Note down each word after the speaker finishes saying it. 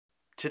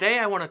Today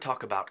I want to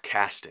talk about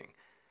casting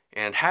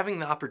and having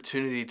the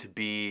opportunity to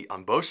be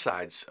on both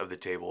sides of the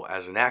table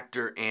as an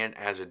actor and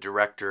as a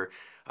director.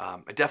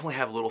 I definitely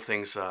have little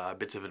things,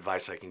 bits of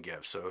advice I can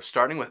give. So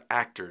starting with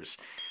actors,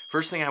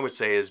 first thing I would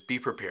say is be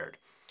prepared.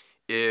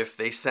 If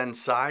they send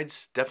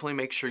sides, definitely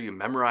make sure you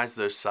memorize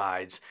those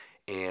sides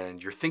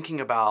and you're thinking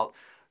about,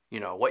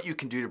 what you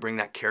can do to bring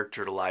that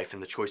character to life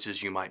and the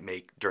choices you might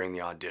make during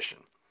the audition.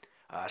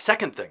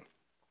 Second thing,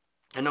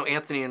 I know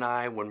Anthony and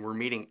I, when we're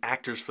meeting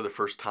actors for the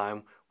first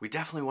time, we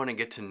definitely want to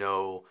get to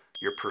know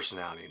your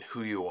personality and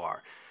who you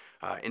are.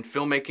 In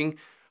filmmaking,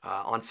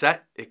 on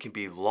set, it can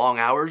be long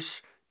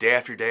hours, day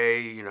after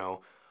day,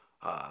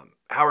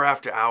 hour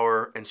after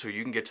hour. And so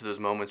you can get to those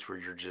moments where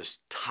you're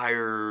just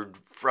tired,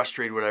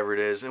 frustrated, whatever it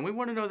is. And we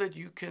want to know that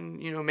you can,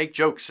 make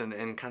jokes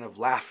and kind of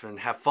laugh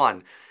and have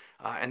fun.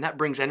 And that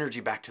brings energy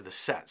back to the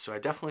set. So I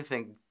definitely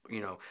think,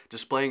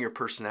 displaying your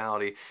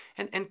personality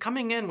and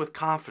coming in with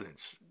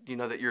confidence,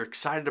 that you're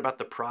excited about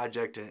the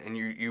project and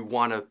you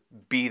want to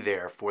be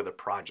there for the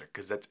project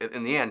because that's,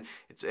 in the end,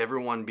 it's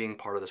everyone being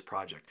part of this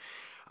project.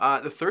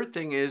 The third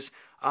thing is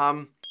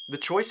the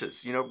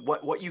choices,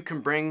 what you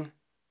can bring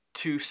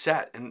to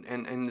set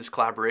and this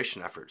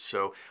collaboration effort.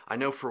 So I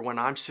know for when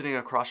I'm sitting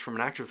across from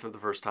an actor for the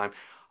first time,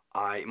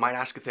 I might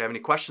ask if they have any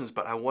questions,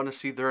 but I want to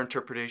see their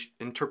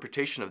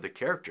interpretation of the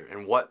character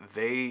and what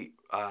they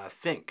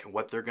think and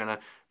what they're going to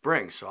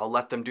bring. So I'll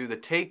let them do the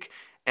take,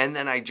 and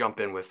then I jump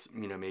in with,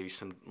 maybe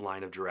some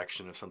line of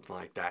direction or something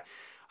like that.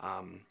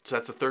 So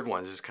that's the third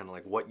one, is just kind of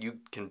like what you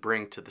can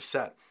bring to the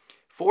set.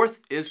 Fourth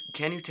is,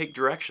 can you take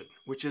direction,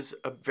 which is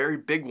a very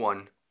big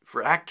one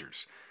for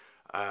actors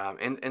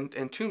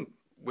and too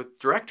with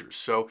directors.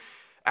 So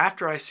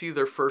after I see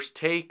their first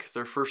take,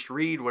 their first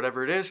read,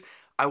 whatever it is,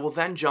 I will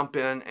then jump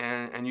in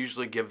and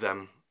usually give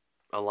them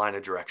a line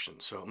of direction.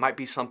 So it might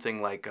be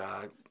something like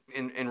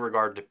in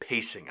regard to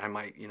pacing. I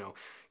might,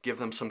 give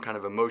them some kind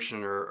of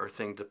emotion or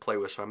thing to play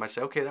with. So I might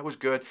say, okay, that was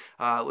good.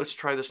 Let's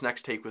try this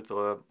next take with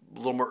a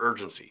little more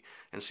urgency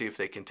and see if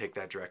they can take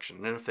that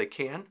direction. And if they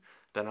can,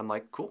 then I'm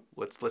like, cool,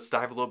 let's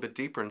dive a little bit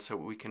deeper and so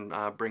what we can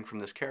bring from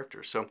this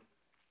character. So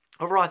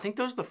overall, I think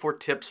those are the 4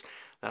 tips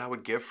that I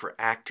would give for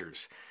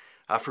actors.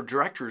 For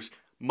directors,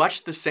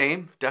 much the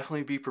same.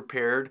 Definitely be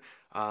prepared.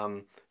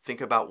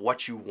 Think about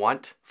what you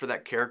want for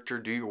that character.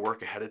 Do your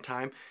work ahead of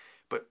time.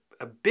 But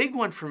a big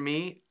one for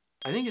me,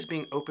 I think, is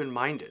being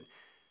open-minded.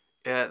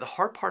 The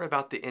hard part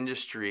about the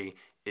industry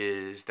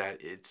is that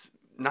it's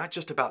not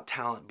just about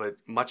talent, but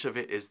much of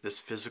it is this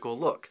physical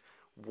look.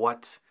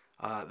 What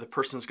the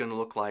person's going to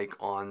look like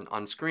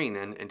on screen,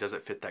 and does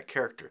it fit that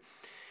character?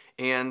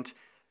 And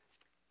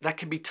that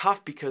can be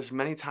tough because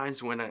many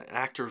times when an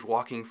actor is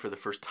walking for the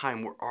first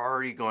time, we're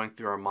already going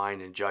through our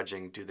mind and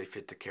judging, do they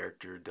fit the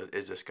character?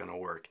 Is this going to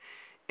work?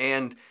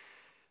 And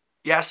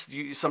yes,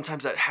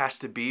 sometimes that has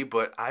to be,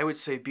 but I would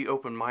say be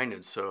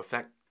open-minded. So if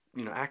that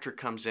actor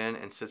comes in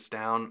and sits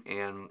down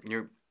and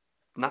you're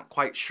not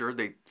quite sure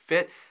they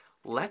fit,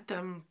 let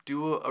them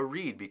do a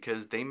read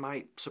because they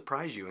might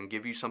surprise you and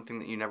give you something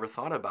that you never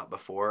thought about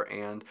before.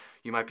 And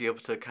you might be able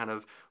to kind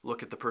of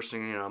look at the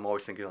person, I'm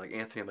always thinking like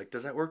Anthony, I'm like,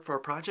 does that work for our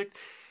project?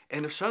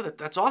 And if so,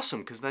 that's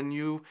awesome because then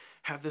you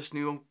have this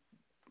new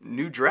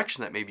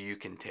direction that maybe you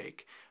can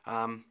take.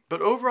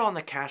 But overall in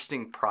the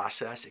casting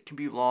process, it can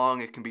be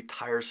long, it can be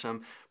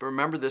tiresome. But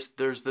remember this,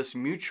 there's this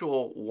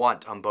mutual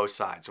want on both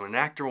sides. When an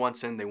actor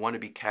wants in, they want to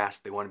be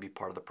cast, they want to be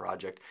part of the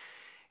project.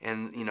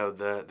 And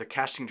the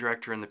casting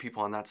director and the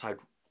people on that side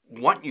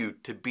want you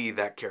to be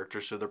that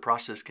character so the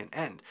process can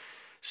end.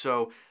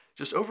 So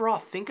just overall,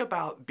 think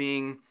about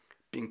being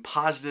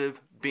positive,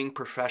 being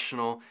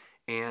professional,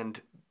 and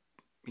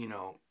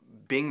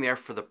being there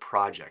for the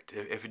project.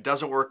 If it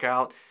doesn't work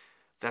out,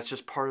 that's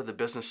just part of the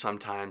business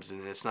sometimes,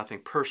 and it's nothing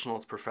personal,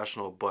 it's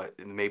professional, but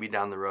maybe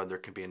down the road there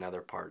could be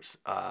another part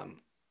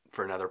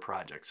for another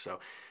project. So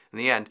in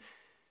the end,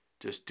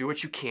 just do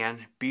what you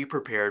can, be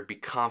prepared, be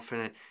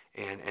confident,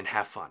 and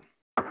have fun.